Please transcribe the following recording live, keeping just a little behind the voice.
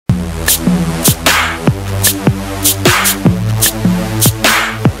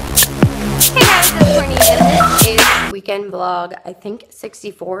Courtney, and this is weekend vlog, I think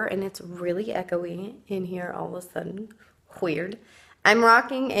 64, and it's really echoey in here all of a sudden. Weird. I'm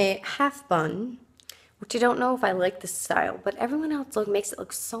rocking a half bun, which I don't know if I like this style, but everyone else makes it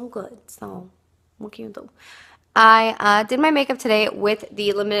look so good. So, what can you do? I did my makeup today with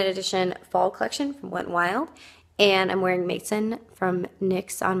the limited edition fall collection from Wet n Wild, and I'm wearing Mason from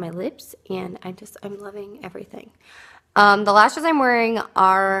NYX on my lips, and I'm loving everything. The lashes I'm wearing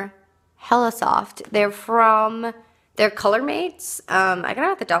are hella soft. They're Color Mates. I got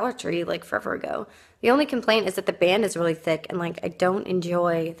it at the Dollar Tree like forever ago. The only complaint is that the band is really thick, and like I don't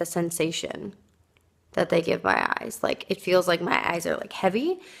enjoy the sensation that they give my eyes. Like it feels like my eyes are like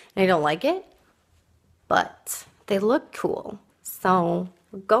heavy, and I don't like it. But they look cool, so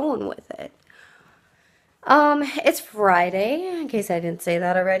we're going with it. It's Friday, in case I didn't say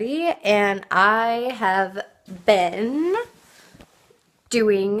that already, and I have been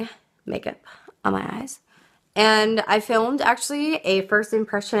doing makeup on my eyes. And I filmed actually a first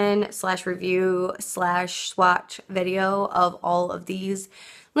impression / review / swatch video of all of these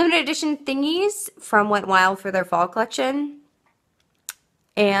limited edition thingies from Wet n Wild for their fall collection.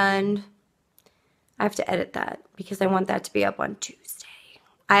 And I have to edit that because I want that to be up on Tuesday.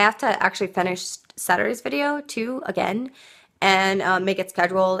 I have to actually finish Saturday's video too, again, and make it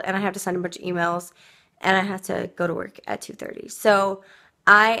scheduled, and I have to send a bunch of emails, and I have to go to work at 2:30. So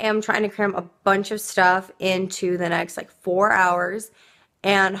I am trying to cram a bunch of stuff into the next like 4 hours,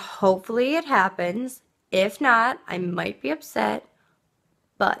 and hopefully it happens. If not, I might be upset,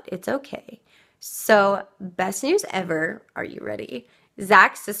 but it's okay. So, best news ever. Are you ready?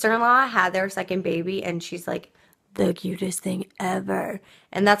 Zach's sister-in-law had their second baby, and she's like the cutest thing ever.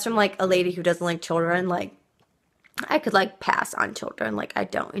 And that's from like a lady who doesn't like children. Like, I could like pass on children. Like, I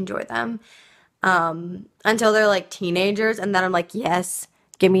don't enjoy them until they're like teenagers, and then I'm like, yes,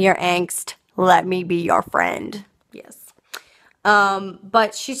 give me your angst. Let me be your friend. Yes.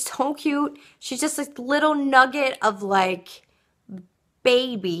 But she's so cute. She's just this little nugget of like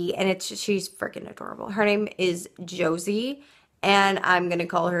baby, and she's freaking adorable. Her name is Josie, and I'm gonna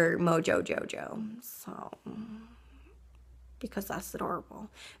call her Mojo Jojo. So, because that's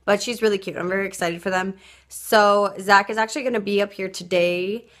adorable. But she's really cute. I'm very excited for them. So Zach is actually gonna be up here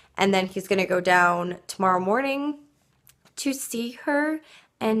today, and then he's gonna go down tomorrow morning to see her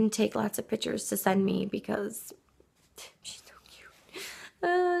and take lots of pictures to send me because she's so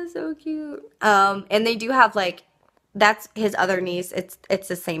cute. So cute. And they do have like, that's his other niece. It's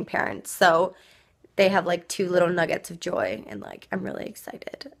the same parents. So they have like 2 little nuggets of joy, and like I'm really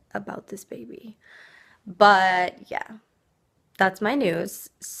excited about this baby. But yeah, that's my news.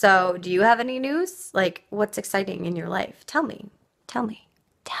 So do you have any news? Like, what's exciting in your life? Tell me. Tell me.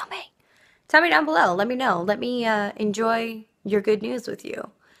 Tell me. Tell me down below. Let me know. Let me enjoy your good news with you.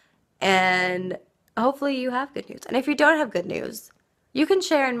 And hopefully you have good news. And if you don't have good news, you can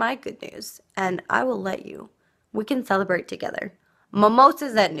share in my good news, and I will let you. We can celebrate together.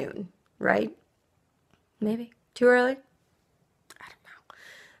 Mimosas at noon, right? Maybe. Too early? I don't know.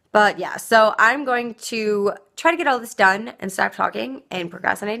 But yeah, so I'm going to try to get all this done and stop talking and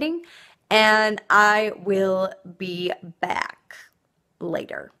procrastinating, and I will be back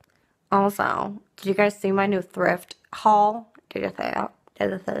later. Also, did you guys see my new thrift haul? Did you see that?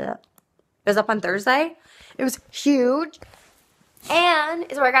 It was up on Thursday. It was huge. And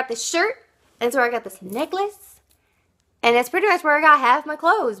it's where I got this shirt. And it's where I got this necklace. And it's pretty much where I got half my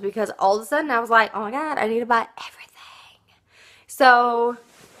clothes, because all of a sudden I was like, oh my god, I need to buy everything. So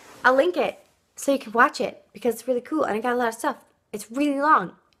I'll link it so you can watch it, because it's really cool. And I got a lot of stuff. It's really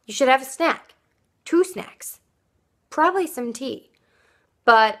long. You should have a snack. 2 snacks. Probably some tea.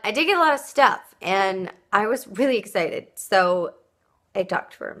 But I did get a lot of stuff, and I was really excited. So I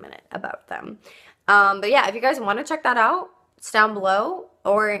talked for a minute about them. But yeah, if you guys want to check that out, it's down below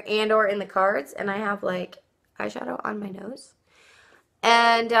or in the cards. And I have like eyeshadow on my nose.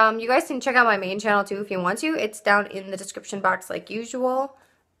 And you guys can check out my main channel too if you want to. It's down in the description box like usual.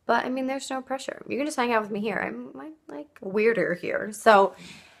 But I mean, there's no pressure. You can just hang out with me here. I'm like weirder here. So,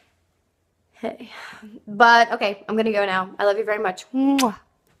 hey. But okay, I'm gonna go now. I love you very much. Mwah.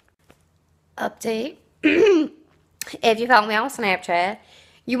 Update. If you follow me on Snapchat,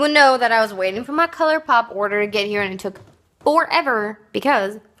 you will know that I was waiting for my ColourPop order to get here, and it took forever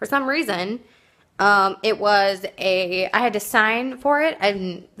because for some reason I had to sign for it. I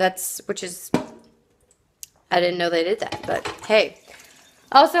didn't know they did that, but hey.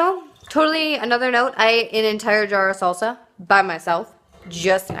 Also, totally another note, I ate an entire jar of salsa by myself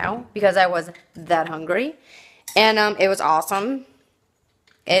just now because I was that hungry, and it was awesome.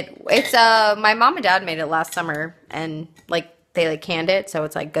 It's my mom and dad made it last summer, and like they like canned it, so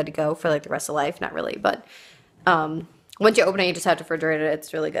it's like good to go for like the rest of life. Not really, but once you open it, you just have to refrigerate it.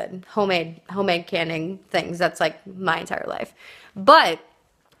 It's really good. Homemade canning things. That's like my entire life. But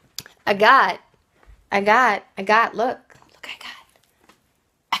I got, look, I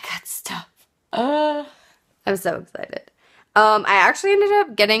got stuff. I'm so excited. I actually ended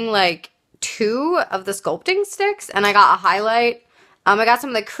up getting like 2 of the sculpting sticks, and I got a highlight. I got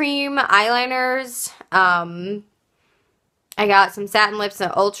some of the cream eyeliners. I got some satin lips,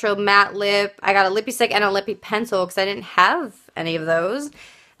 an ultra matte lip. I got a lippy stick and a lippy pencil because I didn't have any of those.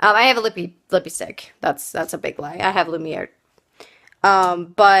 I have a lippy stick. That's a big lie. I have Lumiere.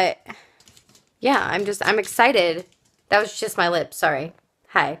 But yeah, I'm excited. That was just my lips. Sorry.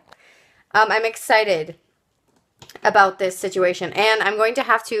 Hi. I'm excited about this situation, and I'm going to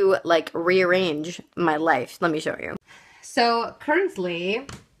have to like rearrange my life. Let me show you. So currently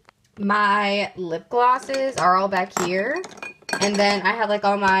my lip glosses are all back here, and then I have like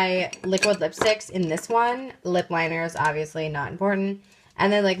all my liquid lipsticks in this one. Lip liners, obviously not important,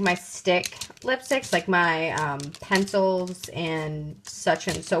 and then like my stick lipsticks, like my pencils and such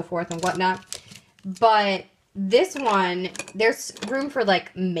and so forth and whatnot. But this one, there's room for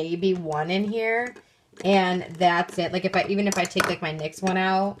like maybe 1 in here, and that's it. Like even if I take like my NYX one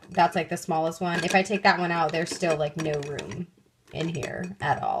out, that's like the smallest one. If I take that one out, there's still like no room in here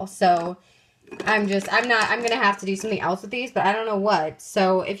at all. So I'm gonna have to do something else with these, but I don't know what.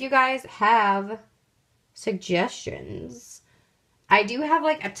 So if you guys have suggestions, I do have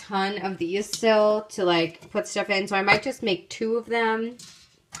like a ton of these still to like put stuff in, so I might just make 2 of them.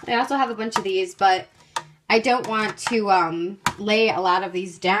 I also have a bunch of these, but I don't want to lay a lot of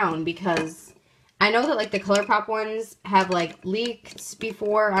these down because I know that like the ColourPop ones have like leaked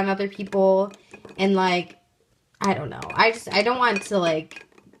before on other people, and like I don't know. I don't want to like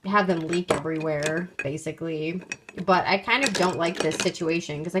have them leak everywhere basically, but I kind of don't like this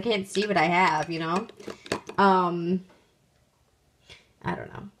situation because I can't see what I have, you know. I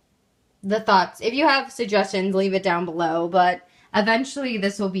don't know. The thoughts. If you have suggestions, leave it down below, but eventually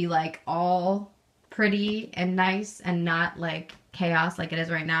this will be like all pretty and nice and not like chaos like it is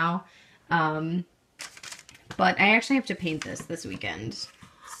right now. But I actually have to paint this weekend.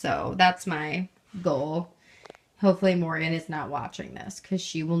 So that's my goal. Hopefully Morgan is not watching this because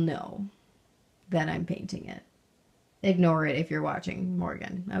she will know that I'm painting it. Ignore it if you're watching,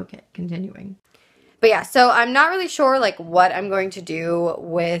 Morgan. Okay, continuing. But yeah, so I'm not really sure like what I'm going to do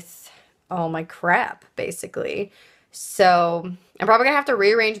with all my crap, basically. So I'm probably gonna have to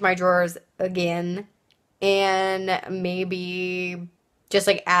rearrange my drawers again, and maybe just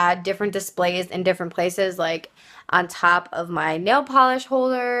like add different displays in different places, like on top of my nail polish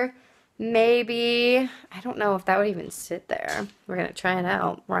holder. Maybe, I don't know if that would even sit there. We're gonna try it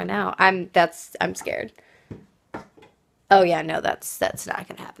out right now. I'm scared. Oh yeah, no, that's not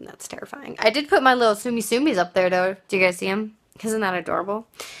gonna happen. That's terrifying. I did put my little sumis up there though. Do you guys see them? Isn't that adorable?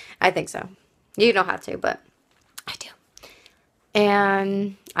 I think so. You don't have to, but I do.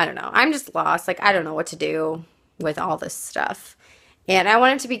 And I don't know. I'm just lost. Like I don't know what to do with all this stuff. And I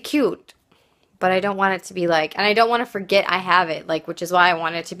want it to be cute, but I don't want it to be like, and I don't want to forget I have it, like, which is why I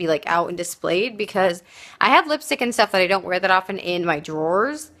want it to be like out and displayed, because I have lipstick and stuff that I don't wear that often in my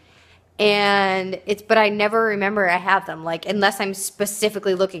drawers. And but I never remember I have them, like, unless I'm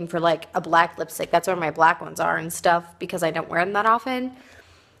specifically looking for like a black lipstick. That's where my black ones are and stuff, because I don't wear them that often.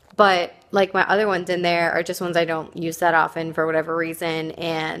 But like my other ones in there are just ones I don't use that often for whatever reason,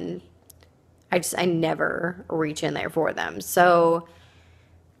 and I never reach in there for them. So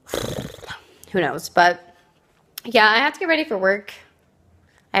who knows? But yeah, I have to get ready for work.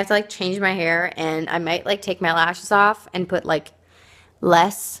 I have to like change my hair, and I might like take my lashes off and put like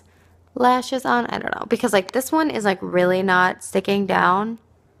less lashes on. I don't know, because like this one is like really not sticking down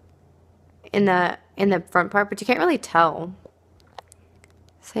in the front part, but you can't really tell.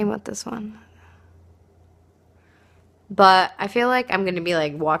 Same with this one. But I feel like I'm gonna be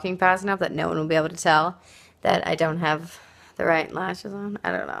like walking fast enough that no one will be able to tell that I don't have the right lashes on.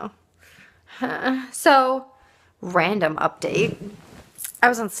 I don't know. So, random update. I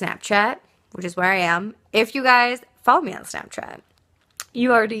was on Snapchat, which is where I am. If you guys follow me on Snapchat, I've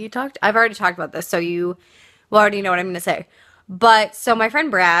already talked about this, so you will already know what I'm going to say. But, so my friend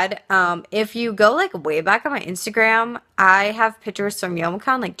Brad, if you go like way back on my Instagram, I have pictures from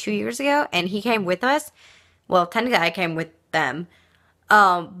YomoCon like 2 years ago, and he came with us. Well, technically I came with them.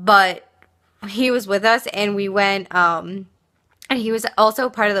 But he was with us, and we went, and he was also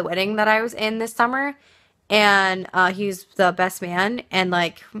part of the wedding that I was in this summer. And he's the best man, and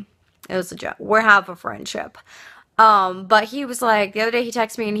like, it was a joke. We have a friendship. But he was like, the other day he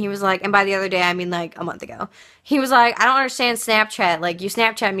texted me and he was like, and by the other day I mean like a month ago, he was like, I don't understand Snapchat. Like, you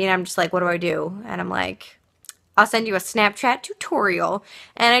Snapchat me and I'm just like, what do I do? And I'm like, I'll send you a Snapchat tutorial.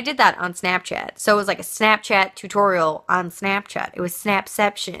 And I did that on Snapchat. So it was like a Snapchat tutorial on Snapchat. It was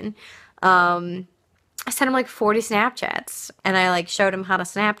Snapception. I sent him like 40 Snapchats and I like showed him how to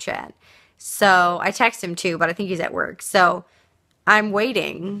Snapchat. So I texted him too, but I think he's at work. So I'm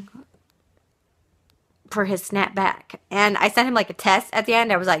waiting for his snap back. And I sent him like a test at the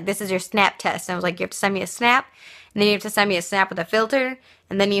end. I was like, this is your snap test. And I was like, you have to send me a snap. And then you have to send me a snap with a filter.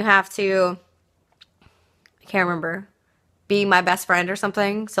 And then you have to, I can't remember, be my best friend or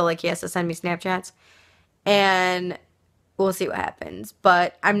something. So like he has to send me Snapchats. And we'll see what happens.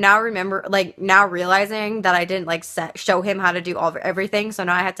 But I'm now now realizing that I didn't like show him how to do everything. So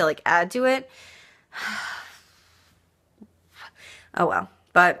now I have to like add to it. Oh well.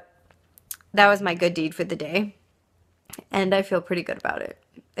 But that was my good deed for the day. And I feel pretty good about it.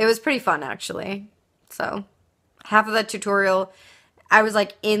 It was pretty fun actually. So half of the tutorial, I was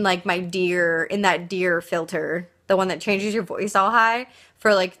like in like in that deer filter, the one that changes your voice all high,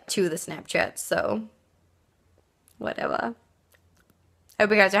 for like 2 of the Snapchats. So whatever. I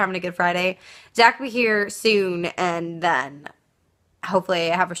hope you guys are having a good Friday. Zach will be here soon, and then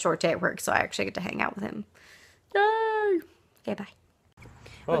hopefully I have a short day at work, so I actually get to hang out with him. Yay! Okay, bye.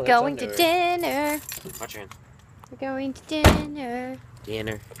 Oh, we're going to dinner. Watch your hand. We're going to dinner.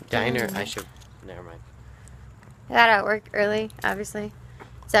 Diner. I should. Never mind. I got out work early, obviously.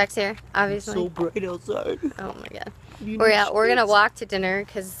 Zach's here, obviously. It's so bright outside. Oh my god. We're gonna walk to dinner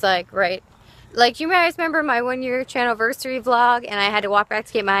because it's like like you guys remember my 1-year channelversary vlog, and I had to walk back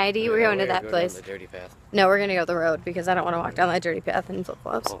to get my ID. We're going to that place. Down the dirty path. No, we're gonna go the road because I don't want to walk down that dirty path in flip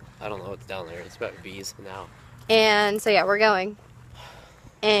flops. Oh, I don't know what's down there. It's about bees now. And so yeah, we're going.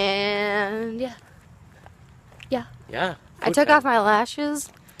 And yeah. Yeah. I took off my lashes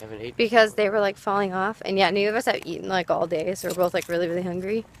Haven't ate because they were like falling off, and yeah, neither of us have eaten like all day, so we're both like really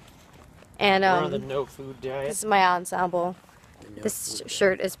hungry. And we're on the no food diet. this is my ensemble. This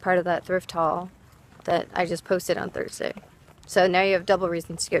shirt is part of that thrift haul that I just posted on Thursday. So now you have double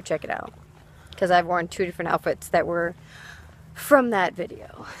reasons to go check it out. Because I've worn 2 different outfits that were from that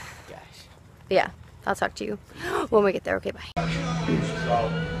video. Gosh. But yeah, I'll talk to you when we get there. Okay, bye.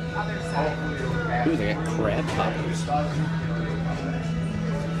 Ooh, they got crab poppers.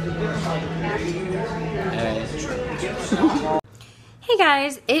 Hey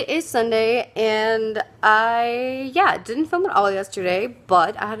guys, it is Sunday, and I didn't film it all yesterday,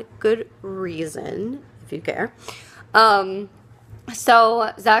 but I had a good reason, if you care.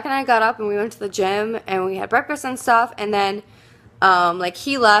 So Zach and I got up and we went to the gym and we had breakfast and stuff, and then like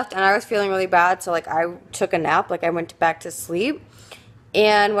he left and I was feeling really bad, so like I took a nap, like I went back to sleep.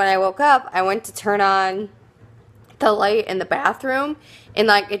 And when I woke up, I went to turn on the light in the bathroom, and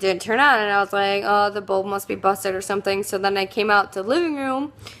like it didn't turn on, and I was like, oh, the bulb must be busted or something. So then I came out to the living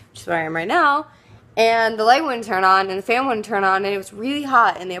room, which is where I am right now, and the light wouldn't turn on and the fan wouldn't turn on, and it was really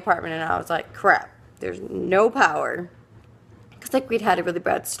hot in the apartment, and I was like, crap, there's no power. Because like we'd had a really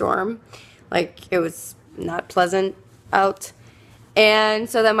bad storm, like it was not pleasant out. And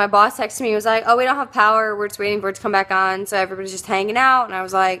so then my boss texted me, he was like, oh, we don't have power, we're just waiting for it to come back on, so everybody's just hanging out. And I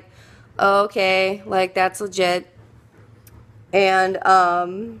was like, oh, okay, like that's legit. And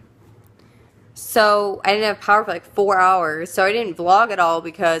so I didn't have power for like 4 hours, so I didn't vlog at all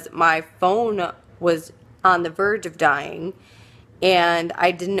because my phone was on the verge of dying, and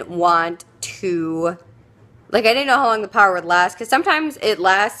I didn't want to, like, I didn't know how long the power would last, because sometimes it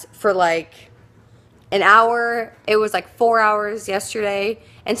lasts for like an hour. It was like 4 hours yesterday,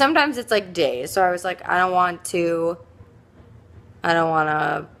 and sometimes it's like days. So I was like, I don't want to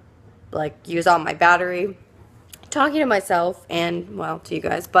like use all my battery talking to myself and, well, to you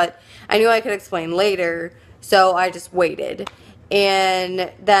guys, but I knew I could explain later, so I just waited.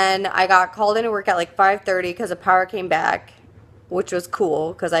 And then I got called into work at like 5:30 because the power came back, which was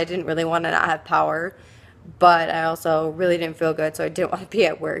cool because I didn't really want to not have power, but I also really didn't feel good, so I didn't want to be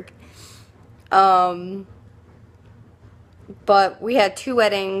at work. But we had 2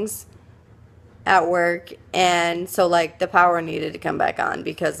 weddings at work, and so like the power needed to come back on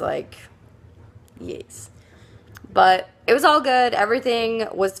because like, yes. But it was all good. Everything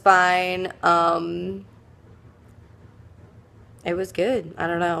was fine. It was good. I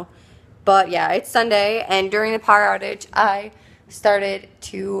don't know. But yeah, it's Sunday, and during the power outage, I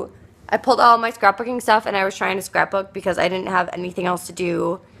pulled all my scrapbooking stuff, and I was trying to scrapbook because I didn't have anything else to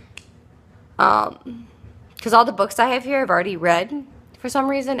do. Because all the books I have here I've already read for some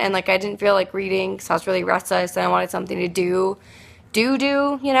reason, and like I didn't feel like reading, so I was really restless, and I wanted something to do, you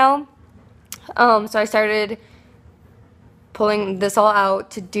know? So I started pulling this all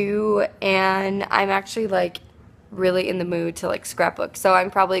out to do, and I'm actually like really in the mood to like scrapbook. So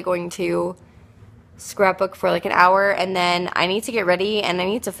I'm probably going to scrapbook for like an hour, and then I need to get ready and I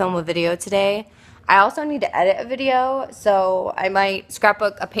need to film a video today. I also need to edit a video, so I might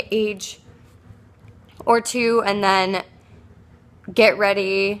scrapbook a page or two and then get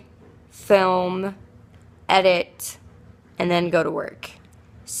ready, film, edit, and then go to work.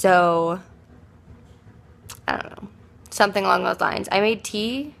 So I don't know, something along those lines. I made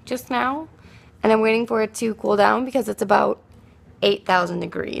tea just now and I'm waiting for it to cool down because it's about 8,000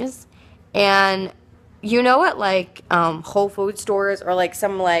 degrees. And you know, at like Whole Food stores or like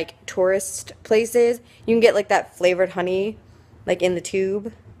some like tourist places, you can get like that flavored honey like in the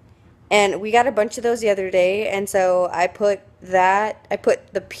tube. And we got a bunch of those the other day, and so I put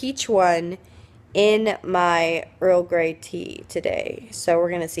the peach one in my Earl Grey tea today. So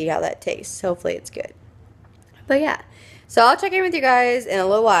we're gonna see how that tastes. Hopefully it's good. But yeah, so I'll check in with you guys in a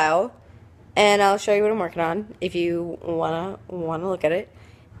little while, and I'll show you what I'm working on if you wanna look at it,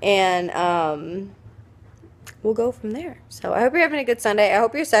 and we'll go from there. So I hope you're having a good Sunday. I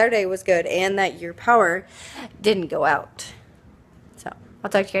hope your Saturday was good and that your power didn't go out. So I'll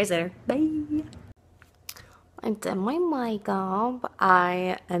talk to you guys later. Bye. I did my makeup.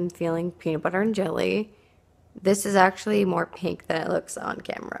 I am feeling peanut butter and jelly. This is actually more pink than it looks on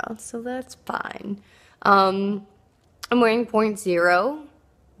camera, so that's fine. I'm wearing Point Zero,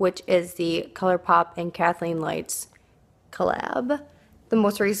 which is the ColourPop and Kathleen Lights collab, the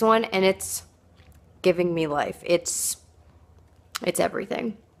most recent one, and it's giving me life. It's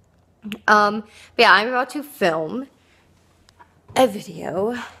everything. But yeah, I'm about to film a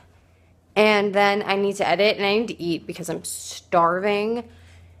video, and then I need to edit, and I need to eat because I'm starving.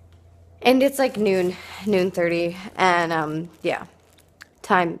 And it's like noon 30, and yeah,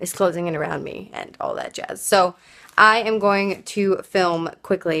 time is closing in around me and all that jazz. So I am going to film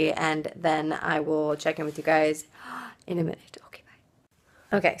quickly, and then I will check in with you guys in a minute. Okay,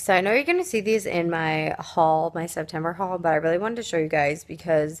 bye. Okay, so I know you're gonna see these in my haul, my September haul, but I really wanted to show you guys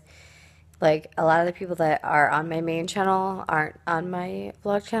because like a lot of the people that are on my main channel aren't on my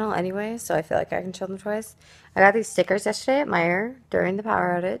vlog channel anyway, so I feel like I can show them twice. I got these stickers yesterday at Meijer during the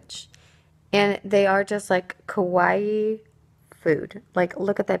power outage, and they are just like kawaii food. Like,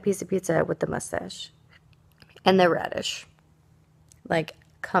 look at that piece of pizza with the mustache and the radish. Like,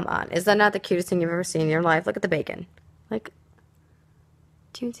 come on. Is that not the cutest thing you've ever seen in your life? Look at the bacon. Like,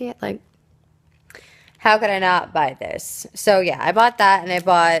 do you see it? Like, how could I not buy this? So yeah, I bought that, and I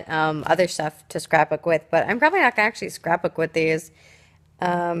bought other stuff to scrapbook with, but I'm probably not gonna actually scrapbook with these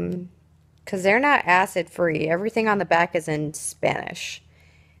because they're not acid free. Everything on the back is in Spanish,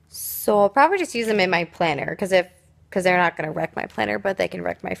 so I'll probably just use them in my planner because they're not gonna wreck my planner, but they can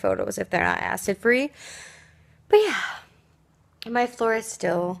wreck my photos if they're not acid free. But yeah, my floor is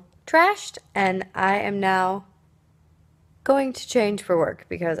still trashed, and I am now going to change for work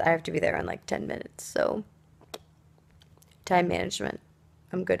because I have to be there in like 10 minutes. So time management,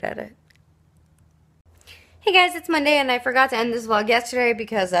 I'm good at it. Hey guys, it's Monday, and I forgot to end this vlog yesterday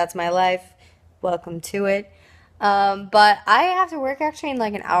because that's my life. Welcome to it. But I have to work actually in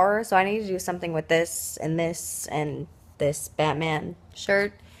like an hour, so I need to do something with this and this and this Batman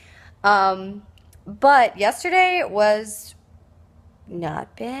shirt. But yesterday was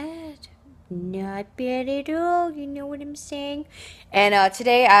not bad. Not bad at all, you know what I'm saying? And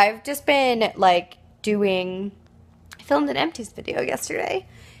today I've just been like I filmed an empties video yesterday,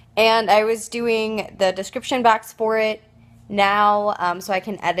 and I was doing the description box for it now, so I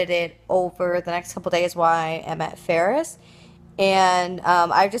can edit it over the next couple days while I am at Ferris. And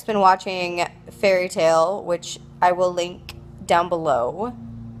I've just been watching Fairy Tale, which I will link down below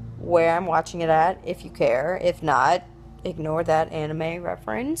where I'm watching it at if you care. If not, ignore that anime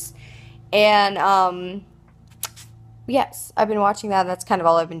reference. And yes, I've been watching that. That's kind of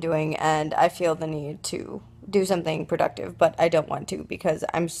all I've been doing, and I feel the need to do something productive, but I don't want to because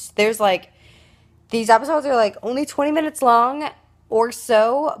there's like these episodes are like only 20 minutes long or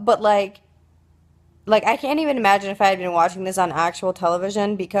so, but like I can't even imagine if I had been watching this on actual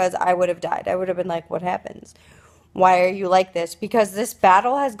television because I would have died. I would have been like, what happens? Why are you like this? Because this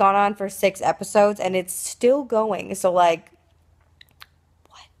battle has gone on for 6 episodes and it's still going. So like,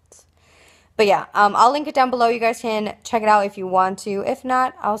 but yeah, I'll link it down below. You guys can check it out if you want to. If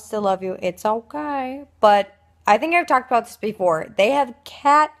not, I'll still love you. It's okay. But I think I've talked about this before. They have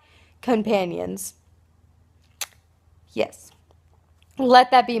cat companions. Yes. Let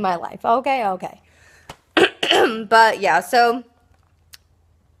that be my life. Okay, okay. But yeah, so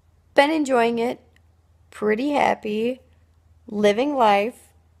been enjoying it. Pretty happy. Living life.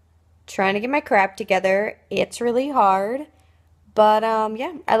 Trying to get my crap together. It's really hard. But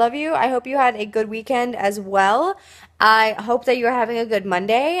yeah, I love you. I hope you had a good weekend as well. I hope that you're having a good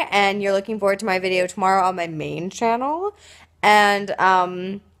Monday and you're looking forward to my video tomorrow on my main channel. And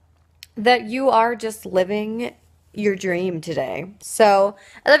that you are just living your dream today. So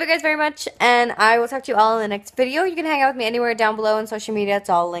I love you guys very much, and I will talk to you all in the next video. You can hang out with me anywhere down below on social media. It's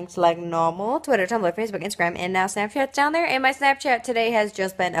all linked like normal. Twitter, Tumblr, Facebook, Instagram, and now Snapchat's down there. And my Snapchat today has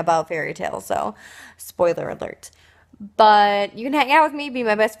just been about fairy tales, so spoiler alert. But you can hang out with me, be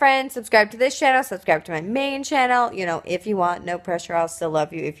my best friend, subscribe to this channel, subscribe to my main channel, you know, if you want. No pressure. I'll still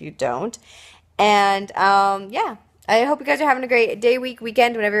love you if you don't. And yeah, I hope you guys are having a great day, week,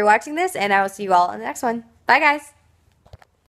 weekend, whenever you're watching this, and I will see you all in the next one. Bye, guys.